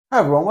Hi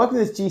everyone, welcome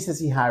to this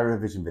GCSE Higher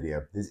Revision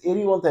video. There's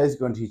 81 days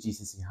going to your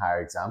GCSE Higher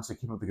exam, so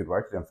keep up the good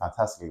work, you're doing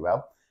fantastically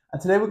well. And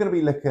today we're going to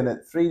be looking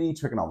at 3D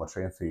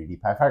trigonometry and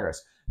 3D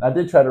Pythagoras. Now, I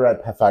did try to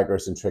write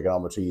Pythagoras and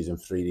trigonometry using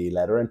 3D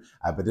lettering,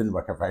 but it didn't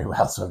work out very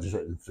well, so I've just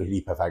written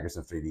 3D Pythagoras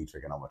and 3D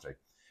trigonometry.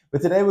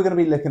 But today we're going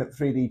to be looking at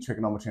 3D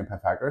trigonometry and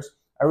Pythagoras.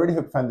 I really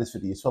hope you found this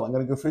video useful. I'm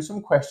going to go through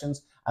some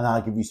questions and then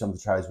I'll give you some to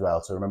try as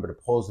well, so remember to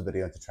pause the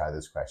video to try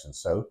those questions.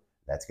 So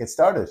let's get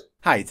started.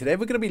 Hi, today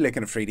we're going to be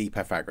looking at 3D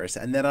Pythagoras,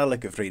 and then I'll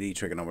look at 3D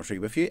trigonometry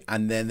with you,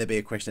 and then there'll be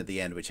a question at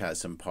the end which has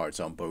some parts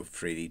on both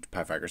 3D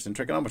Pythagoras and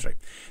trigonometry.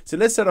 So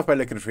let's start off by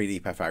looking at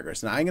 3D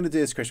Pythagoras. Now I'm going to do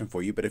this question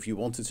for you, but if you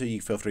wanted to, you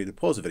feel free to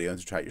pause the video and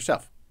to try it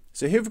yourself.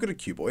 So here we've got a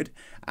cuboid,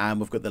 and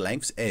we've got the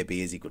lengths AB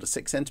is equal to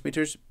 6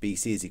 centimeters,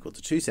 BC is equal to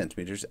 2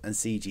 centimeters, and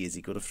CG is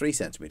equal to 3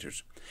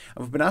 centimeters.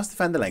 And we've been asked to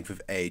find the length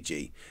of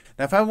AG.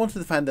 Now, if I wanted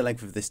to find the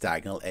length of this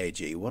diagonal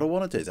AG, what I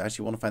want to do is I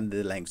actually want to find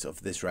the lengths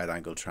of this right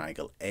angle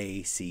triangle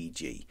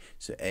ACG.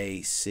 So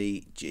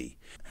ACG.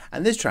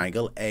 And this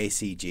triangle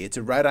ACG, it's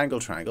a right angle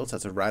triangle, so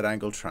that's a right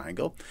angle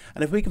triangle.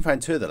 And if we can find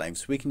two of the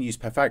lengths, we can use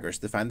Pythagoras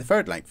to find the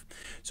third length.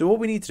 So what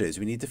we need to do is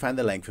we need to find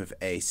the length of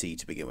AC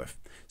to begin with.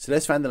 So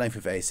let's find the length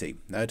of AC.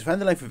 Now, to find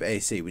the length of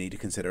AC, we need to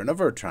consider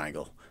another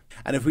triangle.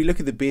 And if we look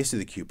at the base of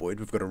the cuboid,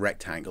 we've got a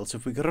rectangle. So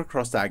if we cut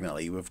across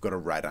diagonally, we've got a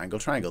right angle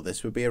triangle.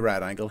 This would be a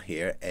right angle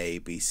here,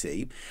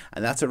 ABC,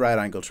 and that's a right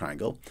angle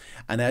triangle.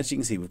 And as you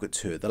can see, we've got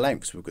two of the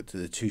lengths. We've got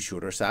the two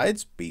shorter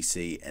sides,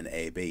 BC and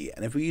AB.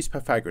 And if we use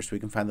Pythagoras, we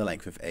can find the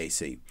length of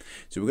AC.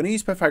 So we're going to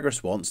use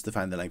Pythagoras once to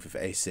find the length of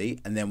AC,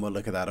 and then we'll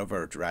look at that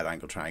other right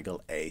angle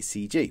triangle,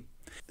 ACG.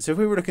 So if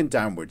we were looking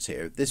downwards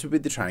here, this would be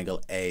the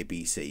triangle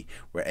ABC,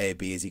 where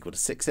AB is equal to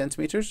 6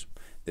 centimeters,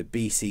 the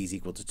BC is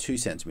equal to 2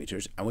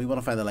 centimeters, and we want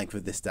to find the length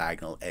of this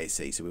diagonal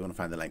AC, so we want to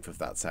find the length of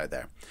that side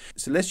there.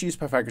 So let's use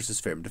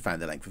Pythagoras' theorem to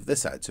find the length of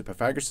this side. So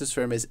Pythagoras'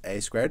 theorem is A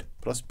squared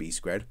plus B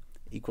squared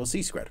equals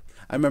C squared.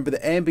 And remember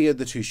that A and B are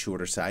the two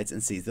shorter sides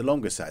and C is the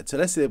longest side. So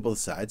let's label the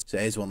sides. So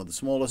A is one of the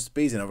smallest,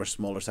 B is another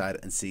smaller side,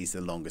 and C is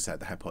the longest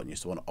side, the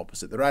hypotenuse, the one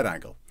opposite the right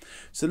angle.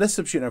 So let's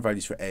substitute our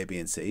values for A, B,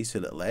 and C. So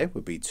little a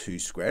would be 2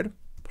 squared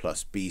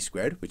plus b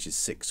squared, which is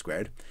 6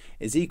 squared,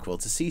 is equal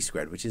to c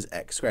squared, which is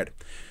x squared.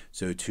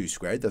 So 2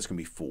 squared, that's going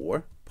to be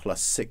 4,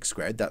 plus 6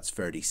 squared, that's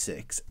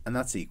 36, and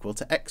that's equal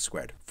to x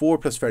squared. 4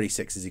 plus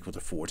 36 is equal to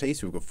 40,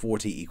 so we've got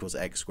 40 equals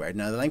x squared.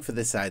 Now the length of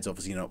this side is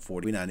obviously not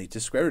 40, we now need to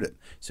square root it.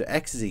 So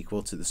x is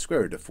equal to the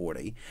square root of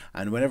 40,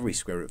 and whenever we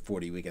square root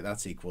 40, we get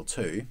that's equal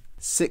to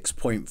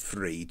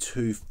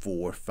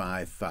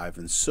 6.32455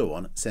 and so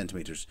on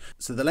centimeters.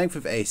 So the length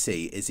of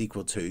AC is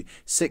equal to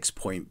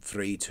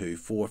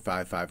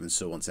 6.32455 and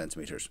so on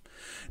centimeters.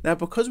 Now,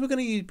 because we're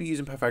going to be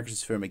using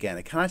Pythagoras' theorem again,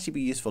 it can actually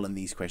be useful in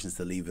these questions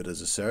to leave it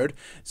as a third.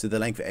 So the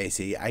length of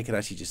AC, I could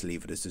actually just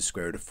leave it as the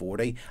square root of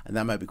 40, and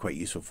that might be quite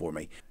useful for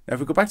me. Now, if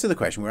we go back to the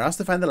question, we're asked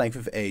to find the length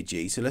of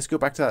AG. So let's go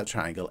back to that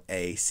triangle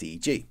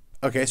ACG.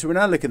 Okay, so we're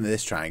now looking at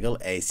this triangle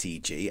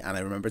ACG, and I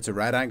remember it's a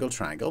right angle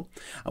triangle.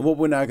 And what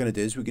we're now going to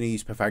do is we're going to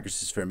use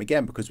Pythagoras' theorem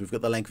again, because we've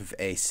got the length of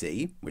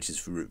AC, which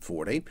is root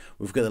 40.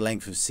 We've got the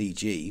length of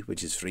CG,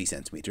 which is 3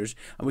 centimeters,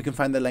 and we can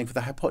find the length of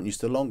the hypotenuse,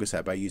 the longest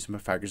side, by using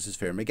Pythagoras'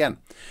 theorem again.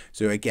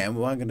 So again,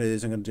 what I'm going to do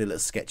is I'm going to do a little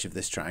sketch of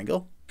this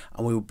triangle.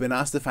 And we've been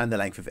asked to find the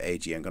length of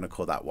AG. I'm going to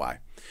call that Y.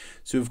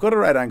 So we've got a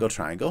right angle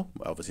triangle.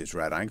 Obviously it's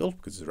right angle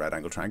because it's a right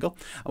angle triangle.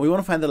 And we want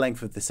to find the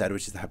length of the side,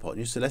 which is the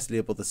hypotenuse. So let's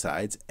label the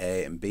sides,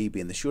 A and B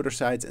being the shorter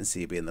sides and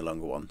C being the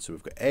longer one. So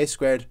we've got A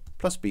squared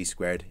plus B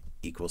squared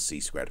equals C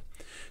squared.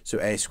 So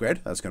A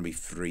squared, that's going to be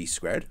 3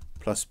 squared,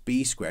 plus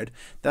B squared,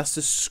 that's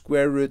the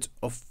square root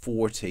of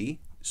 40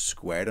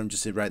 squared. I'm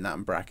just writing that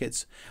in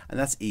brackets. And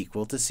that's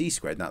equal to C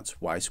squared, and that's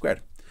Y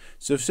squared.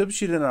 So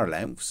substituting our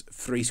lengths,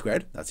 3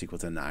 squared, that's equal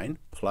to 9,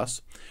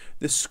 plus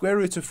the square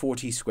root of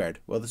 40 squared.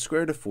 Well, the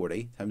square root of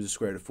 40 times the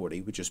square root of 40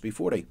 would just be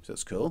 40. So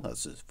that's cool,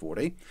 that's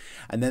 40.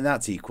 And then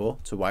that's equal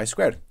to Y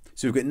squared.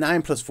 So we've got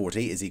 9 plus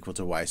 40 is equal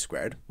to y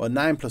squared. Well,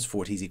 9 plus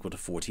 40 is equal to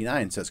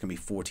 49. So it's going to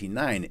be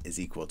 49 is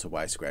equal to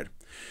y squared.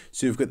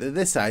 So we've got that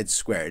this side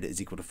squared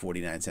is equal to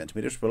 49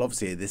 centimeters. Well,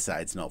 obviously this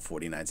side's not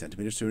 49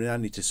 centimeters. So we now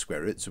need to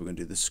square it. So we're going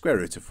to do the square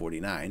root of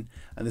 49.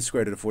 And the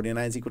square root of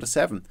 49 is equal to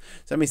 7.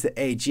 So that means that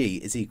AG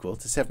is equal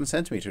to 7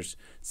 centimeters.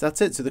 So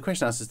that's it. So the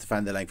question asks us to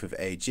find the length of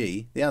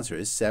AG. The answer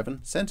is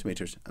 7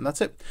 centimeters. And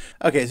that's it.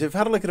 Okay, so we've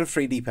had a look at a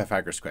 3D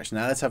Pythagoras question.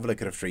 Now let's have a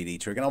look at a 3D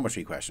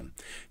trigonometry question.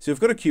 So we've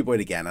got a cuboid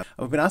again. And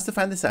we've been asked to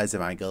find the sides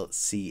of angle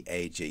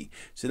CAG.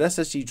 So let's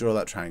actually draw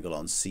that triangle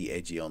on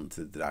CAG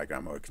onto the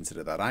diagram, or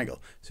consider that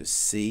angle. So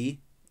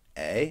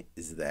CA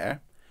is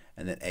there,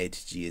 and then A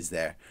to G is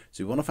there.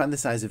 So we want to find the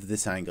size of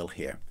this angle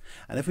here.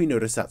 And if we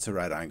notice that's a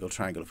right angle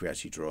triangle, if we're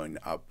actually drawing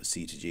up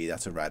C to G,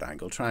 that's a right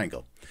angle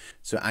triangle.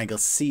 So angle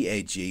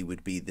CAG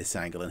would be this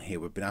angle in here.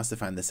 We've been asked to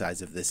find the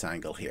size of this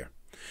angle here.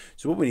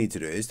 So what we need to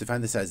do is to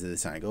find the size of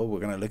this angle,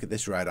 we're going to look at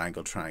this right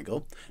angle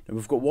triangle. Now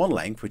we've got one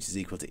length, which is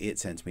equal to 8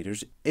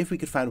 centimeters. If we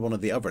could find one of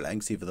the other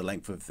lengths, either the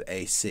length of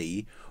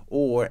AC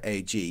or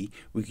AG,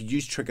 we could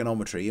use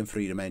trigonometry in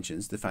 3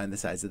 dimensions to find the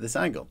size of this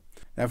angle.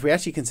 Now, if we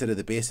actually consider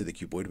the base of the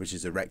cuboid, which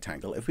is a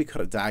rectangle, if we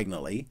cut it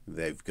diagonally,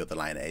 they've got the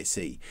line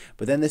AC.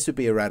 But then this would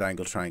be a right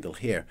angle triangle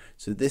here.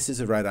 So this is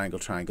a right angle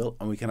triangle,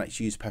 and we can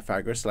actually use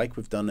Pythagoras, like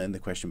we've done in the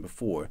question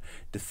before,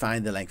 to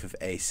find the length of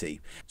AC.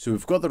 So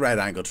we've got the right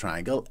angle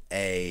triangle,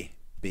 A,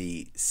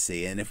 B,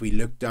 C, and if we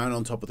look down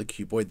on top of the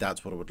cuboid,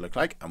 that's what it would look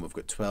like. And we've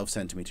got 12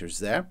 centimeters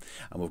there,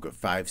 and we've got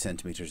 5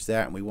 centimeters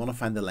there, and we want to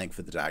find the length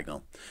of the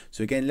diagonal.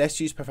 So again, let's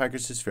use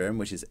Pythagoras' theorem,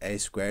 which is a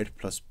squared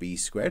plus b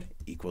squared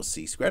equals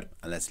c squared,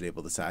 and let's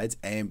label the sides.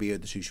 A and b are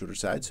the two shorter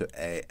sides, so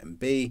a and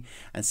b,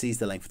 and c is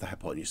the length of the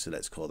hypotenuse, so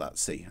let's call that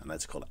c, and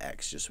let's call it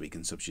x, just so we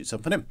can substitute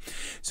something in.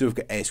 So we've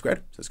got a squared,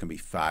 so it's going to be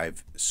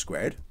 5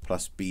 squared,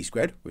 plus b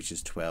squared, which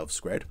is 12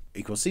 squared,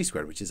 equals c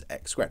squared, which is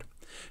x squared.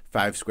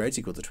 5 squared is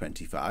equal to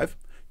 25.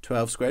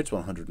 12 squared is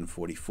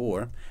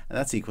 144, and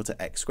that's equal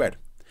to x squared.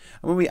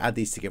 And when we add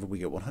these together, we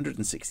get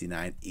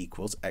 169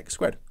 equals x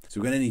squared. So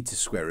we're going to need to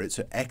square root,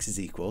 so x is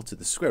equal to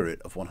the square root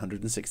of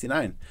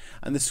 169.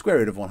 And the square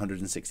root of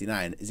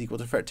 169 is equal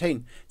to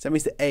 13. So that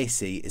means the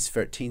AC is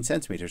 13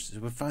 centimeters.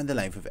 So we've found the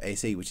length of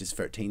AC, which is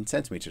 13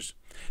 centimeters.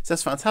 So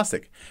that's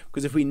fantastic,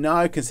 because if we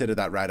now consider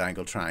that right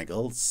angle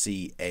triangle,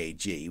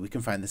 CAG, we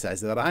can find the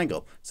size of that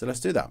angle. So let's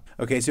do that.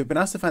 Okay, so we've been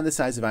asked to find the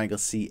size of angle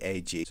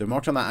CAG. So we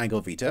marked on that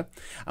angle β,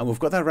 and we've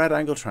got that right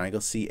angle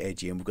triangle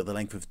CAG, and we've got the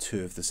length of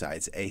two of the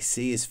sides.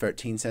 AC is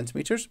 13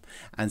 centimeters,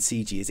 and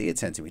CG is 8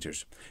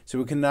 centimeters. So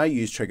we can now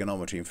use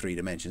trigonometry in 3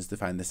 dimensions to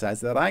find the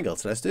size of that angle.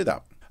 So let's do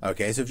that.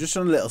 Okay, so I've just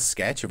done a little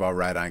sketch of our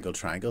right angle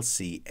triangle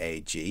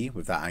CAG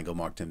with that angle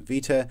marked in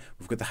β.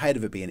 We've got the height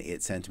of it being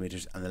 8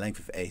 centimeters and the length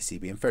of AC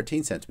being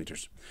 13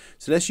 centimeters.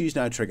 So let's use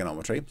now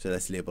trigonometry. So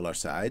let's label our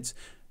sides.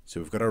 So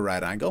we've got our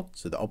right angle.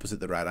 So the opposite of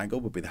the right angle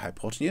would be the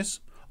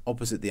hypotenuse.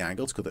 Opposite the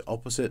angle, it's called the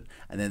opposite,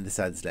 and then the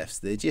side that's left is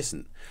the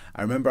adjacent.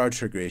 I remember our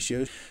trig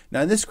ratios.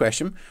 Now in this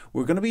question,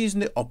 we're going to be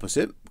using the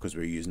opposite, because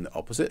we're using the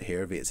opposite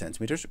here of 8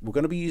 centimeters. We're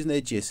going to be using the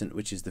adjacent,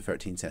 which is the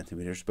 13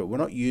 centimeters, but we're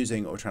not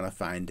using or trying to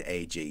find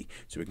AG.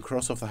 So we can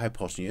cross off the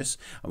hypotenuse,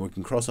 and we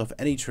can cross off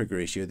any trig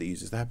ratio that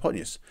uses the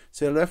hypotenuse.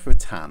 So we're left with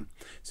tan.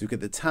 So we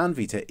get the tan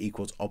β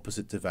equals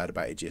opposite divided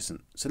by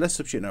adjacent. So let's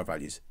substitute in our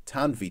values.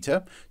 Tan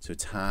β, so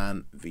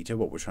tan β,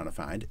 what we're trying to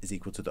find, is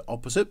equal to the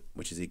opposite,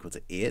 which is equal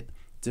to 8,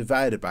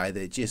 divided by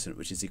the adjacent,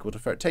 which is equal to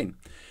 13.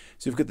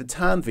 So we've got the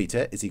tan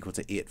β is equal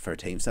to 8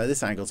 13ths. Now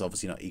this angle is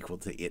obviously not equal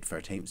to 8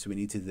 13ths, so we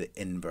need to do the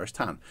inverse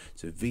tan.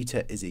 So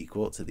β is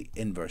equal to the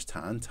inverse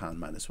tan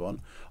minus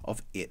 1,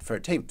 of 8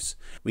 13ths.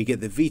 We get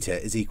the β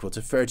is equal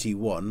to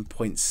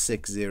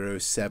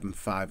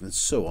 31.6075 and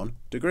so on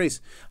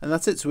degrees. And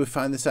that's it. So we've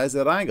found the size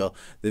of that angle.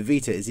 The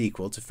β is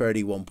equal to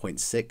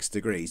 31.6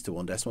 degrees to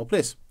one decimal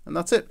place. And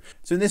that's it.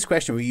 So in this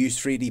question, we use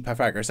 3D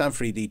Pythagoras and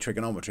 3D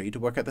trigonometry to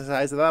work out the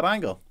size of that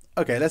angle.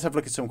 Okay, let's have a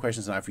look at some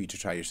questions now for you to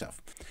try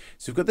yourself.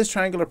 So we've got this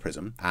triangular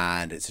prism,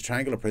 and it's a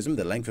triangular prism.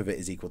 The length of it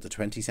is equal to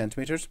 20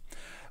 centimeters.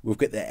 We've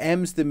got the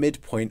M's the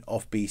midpoint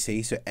of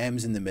BC, so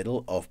M's in the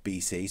middle of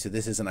BC. So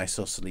this is an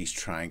isosceles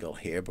triangle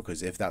here,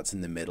 because if that's in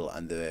the middle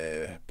and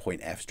the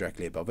point F's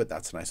directly above it,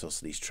 that's an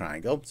isosceles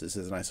triangle. So this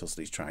is an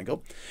isosceles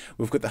triangle.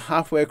 We've got the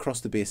halfway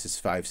across the base is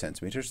 5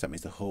 centimeters. That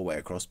means the whole way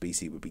across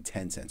BC would be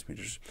 10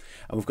 centimeters.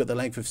 And we've got the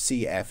length of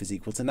CF is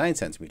equal to 9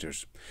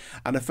 centimeters.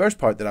 And the first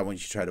part that I want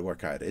you to try to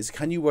work out is,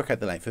 can you work out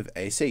the length of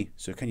AC?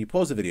 So can you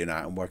pause the video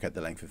now and work out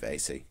the length of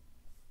AC?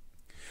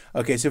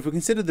 Okay, so if we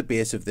consider the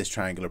base of this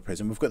triangular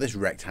prism, we've got this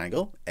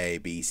rectangle, A,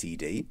 B, C,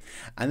 D,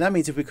 and that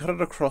means if we cut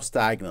it across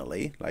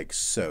diagonally, like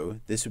so,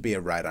 this would be a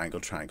right angle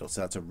triangle.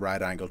 So that's a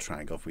right angle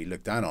triangle if we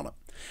look down on it.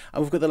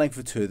 And we've got the length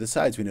of two of the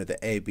sides. We know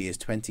that AB is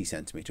 20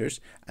 centimeters,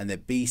 and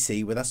that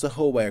BC, well, that's the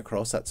whole way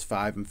across. That's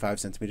 5 and 5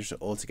 centimeters. So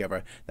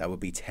altogether, that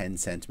would be 10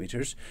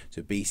 centimeters.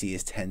 So BC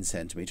is 10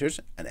 centimeters,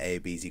 and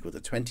AB is equal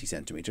to 20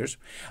 centimeters.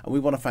 And we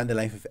want to find the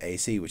length of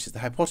AC, which is the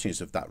hypotenuse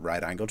of that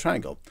right angle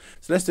triangle.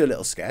 So let's do a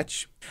little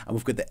sketch. And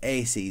we've got the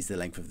AC is the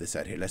length of this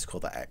side here. Let's call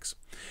that X.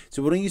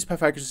 So we're going to use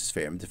Pythagoras'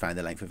 theorem to find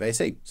the length of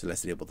AC. So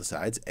let's label the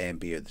sides. A and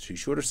B are the two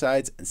shorter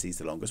sides, and C is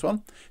the longest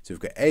one. So we've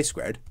got A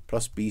squared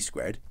plus B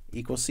squared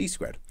equals C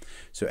squared.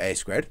 So A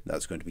squared,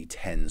 that's going to be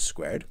 10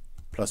 squared,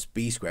 plus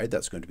B squared,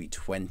 that's going to be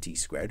 20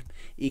 squared,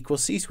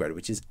 equals C squared,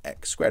 which is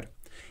X squared,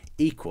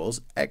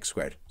 equals X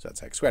squared. So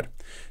that's X squared.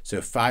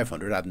 So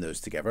 500, adding those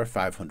together,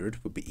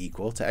 500 would be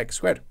equal to X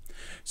squared.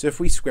 So if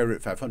we square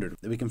root 500,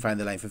 then we can find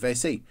the length of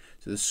AC.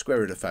 So the square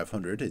root of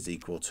 500 is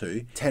equal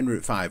to 10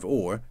 root 5,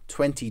 or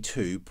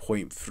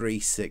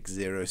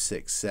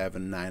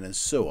 22.360679 and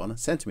so on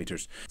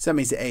centimeters. So that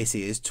means the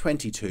AC is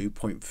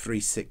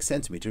 22.36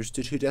 centimeters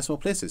to 2 decimal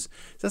places. So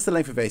that's the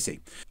length of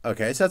AC.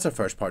 Okay, so that's our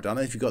first part done.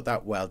 And if you got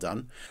that, well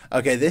done.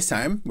 Okay, this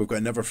time we've got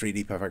another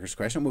 3D Pythagoras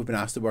question. We've been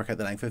asked to work out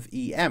the length of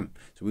EM.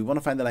 So we want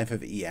to find the length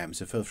of EM.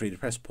 So feel free to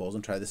press pause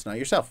and try this now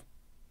yourself.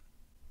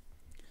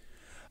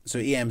 So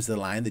EM is the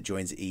line that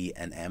joins E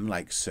and M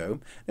like so.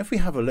 And if we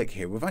have a look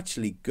here, we've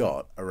actually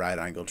got a right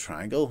angle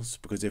triangle,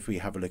 because if we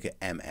have a look at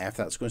MF,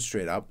 that's going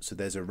straight up. So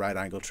there's a right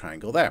angle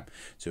triangle there.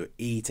 So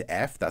E to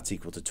F, that's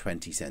equal to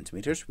 20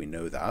 centimeters. We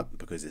know that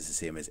because it's the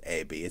same as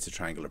AB. It's a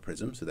triangular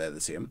prism, so they're the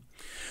same.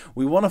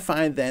 We want to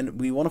find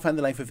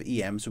the length of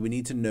EM, so we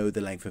need to know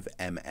the length of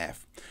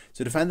MF.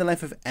 So to find the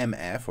length of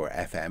MF or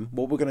FM,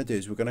 what we're going to do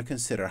is we're going to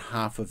consider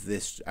half of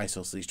this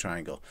isosceles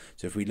triangle.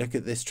 So if we look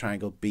at this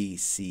triangle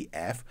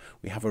BCF,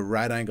 we have a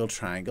right angle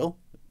triangle.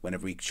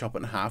 Whenever we chop it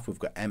in half, we've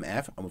got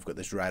MF and we've got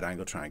this right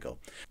angle triangle.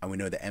 And we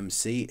know that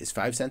MC is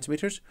 5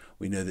 centimeters.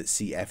 We know that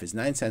CF is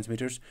 9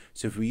 centimeters.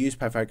 So if we use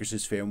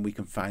Pythagoras' theorem, we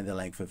can find the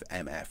length of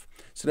MF.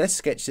 So let's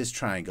sketch this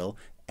triangle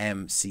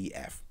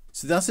MCF.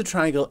 So that's the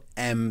triangle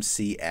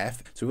MCF.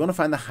 So we want to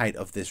find the height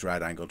of this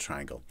right angle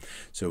triangle.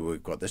 So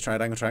we've got this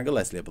right angle triangle.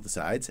 Let's label the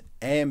sides.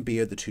 A and B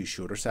are the two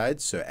shorter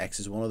sides. So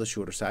X is one of the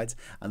shorter sides.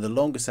 And the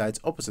longer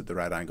side's opposite the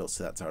right angle.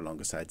 So that's our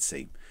longer side,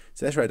 C.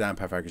 So let's write down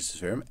Pythagoras'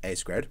 theorem. A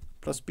squared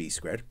plus B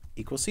squared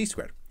equals C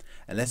squared.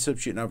 And let's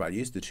substitute in our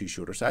values, the two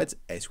shorter sides.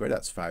 A squared,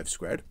 that's 5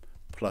 squared,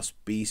 plus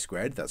B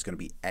squared, that's going to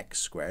be X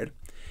squared,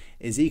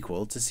 is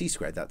equal to C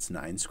squared, that's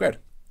 9 squared.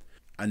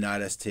 And now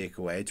let's take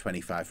away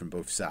 25 from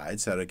both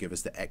sides. So that'll give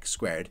us the X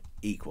squared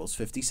equals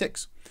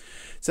 56.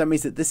 So that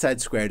means that this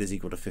side squared is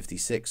equal to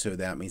 56. So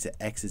that means that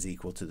X is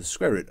equal to the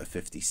square root of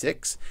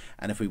 56.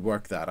 And if we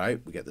work that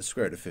out, we get the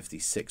square root of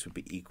 56 would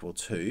be equal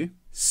to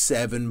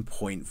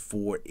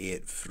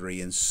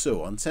 7.483 and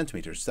so on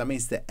centimeters. So that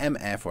means that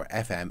MF or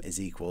FM is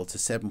equal to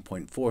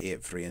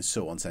 7.483 and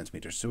so on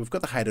centimeters. So we've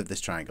got the height of this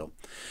triangle.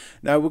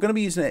 Now we're going to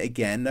be using it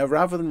again. Now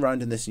rather than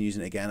rounding this and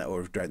using it again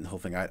or writing the whole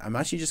thing out, I'm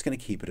actually just going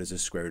to keep it as a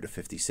square root of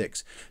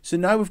 56. So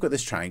now we've got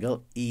this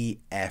triangle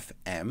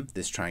EFM,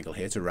 this triangle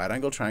here. It's a right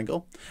angle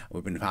triangle.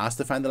 We've been asked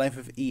to find the length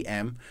of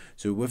EM.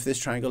 So with this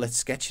triangle, let's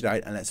sketch it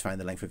out and let's find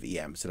the length of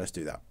EM. So let's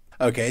do that.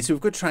 Okay, so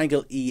we've got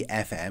triangle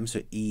EFM, so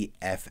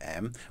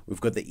EFM,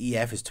 we've got the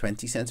EF is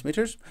 20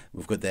 centimeters,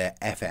 we've got the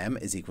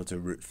FM is equal to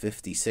root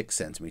 56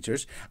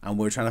 centimeters, and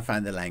we're trying to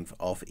find the length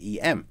of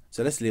EM.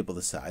 So let's label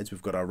the sides.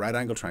 We've got our right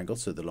angle triangle,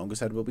 so the longer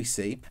side will be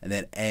C, and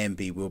then A and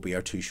B will be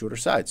our two shorter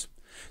sides.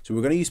 So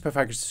we're going to use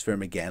Pythagoras'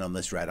 theorem again on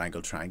this right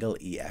angle triangle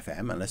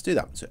EFM, and let's do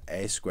that. So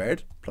A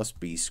squared plus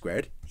B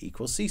squared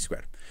equals C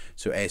squared.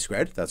 So A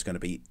squared, that's going to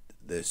be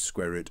the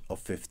square root of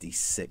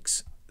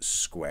 56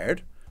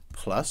 squared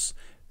plus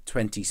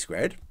 20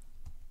 squared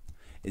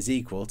is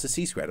equal to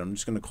C squared. I'm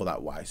just going to call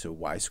that Y, so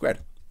Y squared.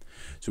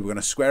 So we're going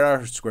to square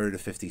our square root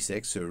of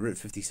 56. So root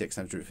 56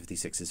 times root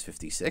 56 is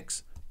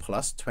 56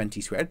 plus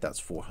 20 squared, that's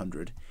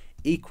 400,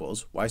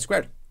 equals Y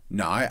squared.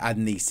 Now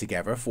adding these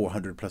together,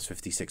 400 plus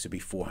 56 would be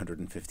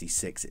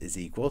 456 is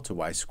equal to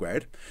Y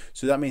squared.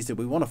 So that means that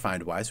we want to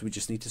find Y, so we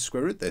just need to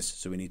square root this.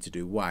 So we need to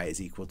do Y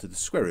is equal to the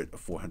square root of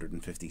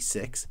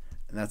 456,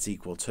 and that's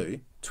equal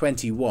to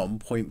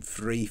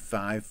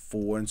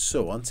 21.354 and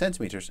so on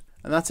centimeters.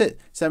 And that's it.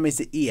 So that means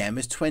the EM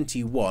is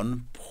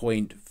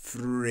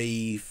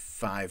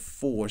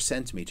 21.354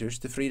 centimeters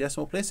to 3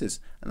 decimal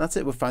places. And that's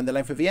it. We've found the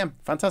length of EM.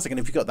 Fantastic. And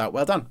if you got that,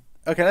 well done.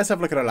 Okay, let's have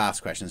a look at our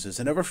last question. So it's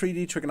another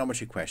 3D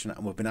trigonometry question,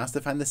 and we've been asked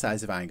to find the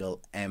size of angle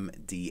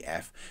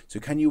MDF. So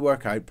can you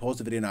work out, pause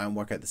the video now and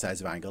work out the size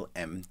of angle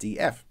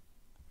MDF?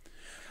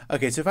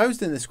 Okay, so if I was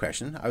doing this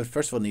question, I would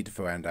first of all need to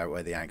find out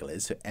where the angle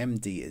is. So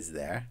MD is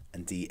there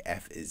and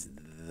DF is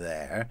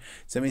there.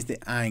 So that means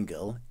the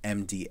angle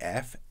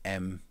MDF,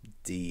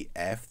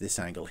 this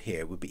angle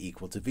here would be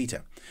equal to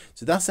beta.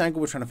 So that's the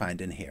angle we're trying to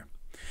find in here.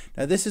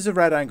 Now this is a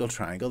right angle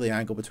triangle. The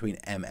angle between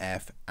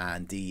MF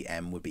and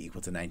DM would be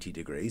equal to 90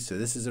 degrees. So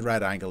this is a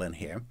right angle in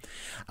here.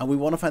 And we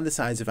want to find the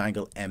size of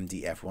angle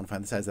MDF. We want to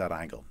find the size of that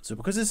angle. So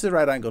because this is a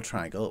right angle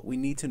triangle, we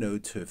need to know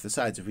 2 of the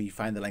sides. If we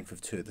find the length of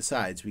 2 of the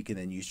sides, we can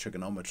then use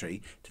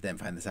trigonometry to then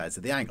find the size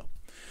of the angle.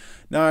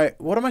 Now,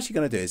 what I'm actually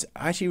going to do is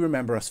actually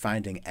remember us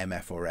finding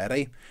MF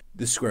already,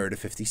 the square root of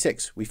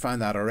 56. We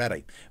found that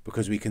already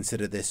because we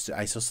considered this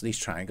isosceles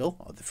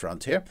triangle at the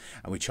front here,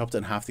 and we chopped it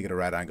in half to get a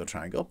right angle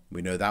triangle.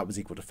 We know that was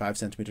equal to 5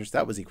 centimeters,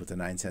 that was equal to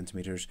 9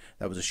 centimeters,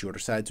 that was a shorter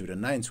side, so we did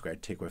 9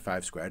 squared, take away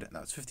 5 squared, and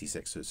that's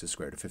 56, so it's the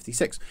square root of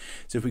 56.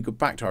 So if we go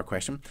back to our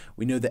question,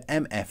 we know that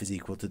MF is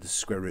equal to the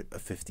square root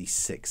of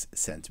 56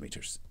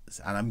 centimeters.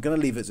 And I'm going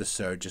to leave it as a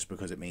surd just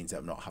because it means that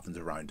I'm not having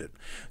to round it.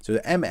 So the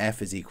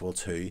MF is equal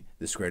to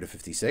the square root of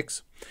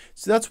 56.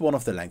 So that's one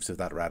of the lengths of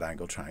that right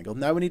angle triangle.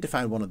 Now we need to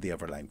find one of the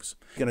other lengths.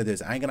 What I'm going to do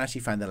is I'm going to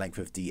actually find the length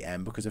of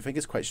DM because I think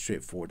it's quite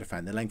straightforward to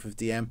find the length of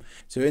DM.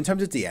 So in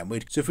terms of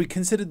DM, so if we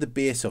considered the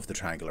base of the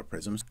triangular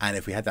prisms, and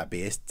if we had that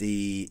base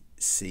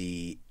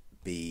DCB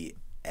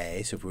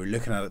A, so if we were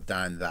looking at it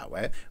down that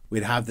way,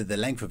 we'd have that the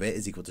length of it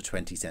is equal to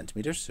 20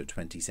 centimeters. So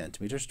 20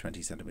 centimeters,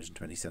 20 centimeters, and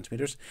 20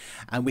 centimeters.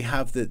 And we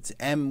have that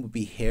M would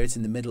be here. It's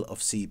in the middle of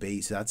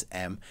CB. So that's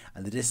M.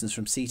 And the distance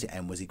from C to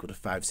M was equal to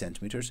 5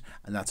 centimeters.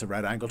 And that's a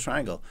right angle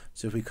triangle.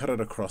 So if we cut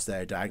it across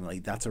there diagonally,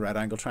 that's a right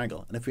angle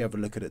triangle. And if we have a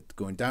look at it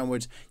going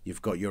downwards,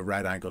 you've got your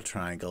right angle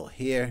triangle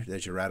here.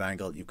 There's your right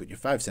angle. You've got your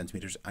 5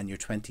 centimeters and your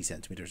 20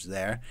 centimeters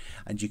there.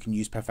 And you can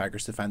use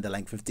Pythagoras to find the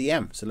length of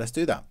DM. So let's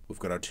do that. We've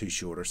got our two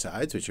shorter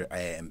sides, which are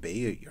A and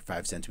B, your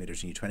 5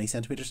 centimeters and your 20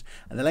 centimeters.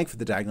 And the length of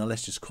the diagonal,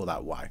 let's just call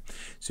that Y.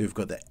 So we've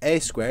got the A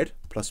squared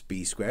plus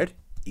B squared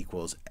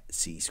equals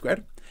C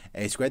squared.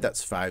 A squared,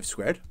 that's 5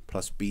 squared,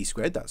 plus B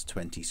squared, that's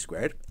 20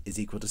 squared, is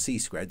equal to C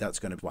squared, that's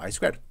going to be Y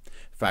squared.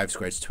 5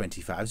 squared is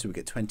 25, so we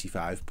get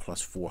 25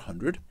 plus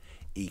 400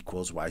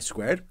 equals Y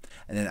squared.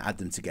 And then add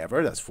them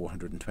together, that's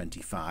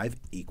 425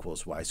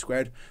 equals Y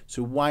squared.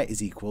 So Y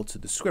is equal to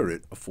the square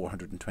root of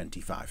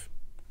 425.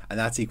 And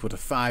that's equal to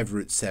 5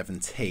 root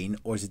 17,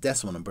 or as a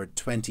decimal number,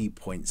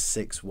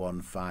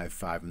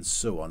 20.6155 and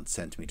so on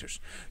centimeters.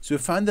 So we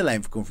found the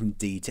length going from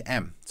D to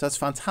M. So that's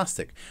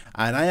fantastic.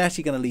 And I'm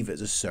actually going to leave it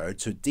as a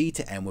surd. So D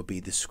to M would be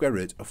the square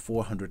root of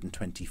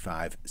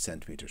 425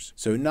 centimeters.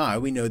 So now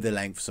we know the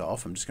length's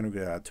off. I'm just going to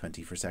go out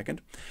 20 for a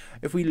second.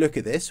 If we look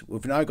at this,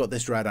 we've now got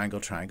this right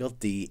angle triangle,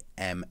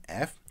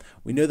 DMF.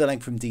 We know the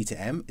length from D to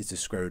M is the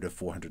square root of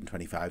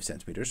 425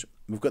 centimeters.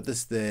 We've got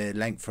the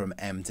length from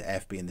M to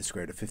F being the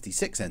square root of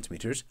 56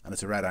 centimeters, and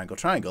it's a right angle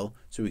triangle,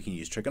 so we can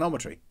use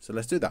trigonometry. So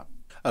let's do that.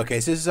 Okay,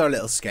 so this is our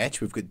little sketch.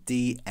 We've got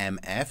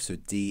DMF, so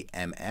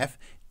DMF.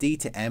 D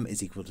to M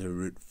is equal to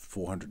root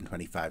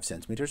 425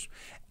 centimeters.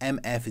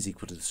 MF is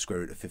equal to the square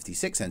root of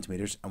 56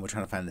 centimeters, and we're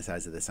trying to find the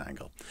size of this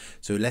angle.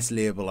 So let's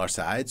label our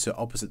sides. So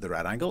opposite the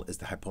right angle is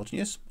the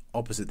hypotenuse,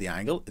 opposite the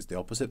angle is the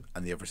opposite,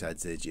 and the other side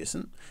is the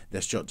adjacent.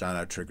 Let's jot down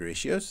our trig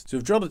ratios. So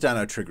we've jotted down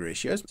our trig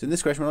ratios. So in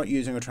this question,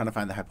 we're trying to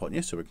find the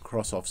hypotenuse, so we can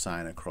cross off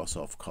sine and cross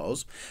off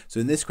cos. So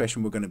in this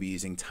question, we're going to be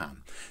using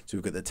tan. So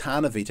we've got the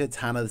tan of theta,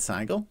 tan of this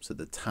angle. So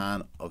the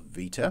tan of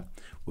theta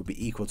would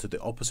be equal to the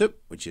opposite,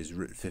 which is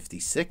root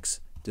 56,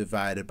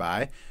 divided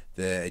by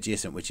the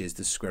adjacent, which is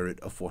the square root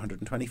of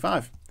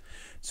 425.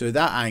 So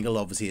that angle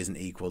obviously isn't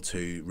equal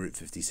to root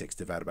 56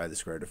 divided by the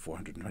square root of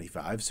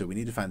 425. So we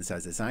need to find the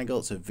size of this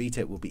angle. So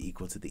theta will be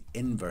equal to the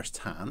inverse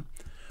tan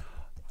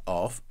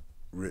of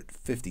root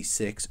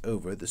 56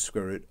 over the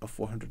square root of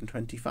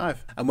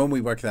 425. And when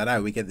we work that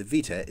out, we get that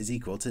theta is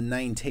equal to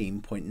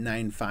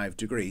 19.95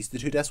 degrees, the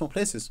two decimal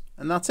places.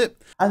 And that's it.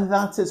 And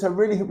that's it. So I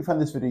really hope you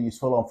found this video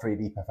useful on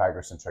 3D,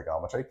 Pythagoras and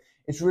trigonometry.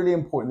 It's really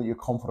important that you're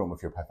confident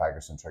with your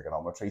Pythagoras and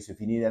trigonometry. So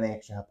if you need any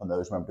extra help on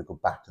those, remember to go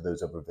back to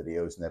those other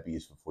videos and they'll be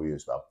useful for you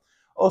as well.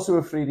 Also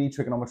with 3D,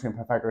 trigonometry and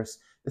Pythagoras,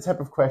 the type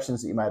of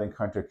questions that you might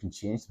encounter can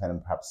change depending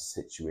on perhaps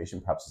the situation.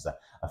 Perhaps there's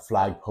a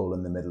flagpole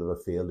in the middle of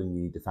a field and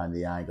you need to find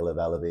the angle of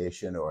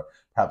elevation, or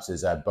perhaps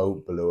there's a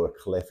boat below a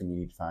cliff and you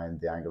need to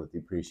find the angle of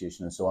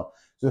depreciation and so on.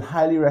 So I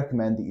highly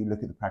recommend that you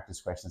look at the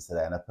practice questions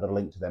today, and I put a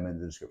link to them in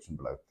the description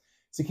below.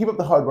 So keep up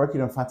the hard work,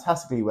 you're doing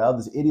fantastically well.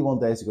 There's 81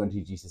 days to go into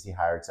your GCSE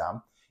higher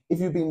exam. If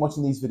you've been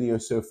watching these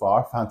videos so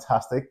far,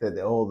 fantastic. That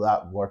all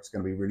that work's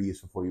going to be really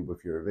useful for you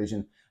with your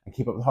revision. And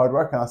keep up the hard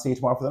work, and I'll see you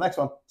tomorrow for the next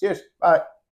one. Cheers. Bye.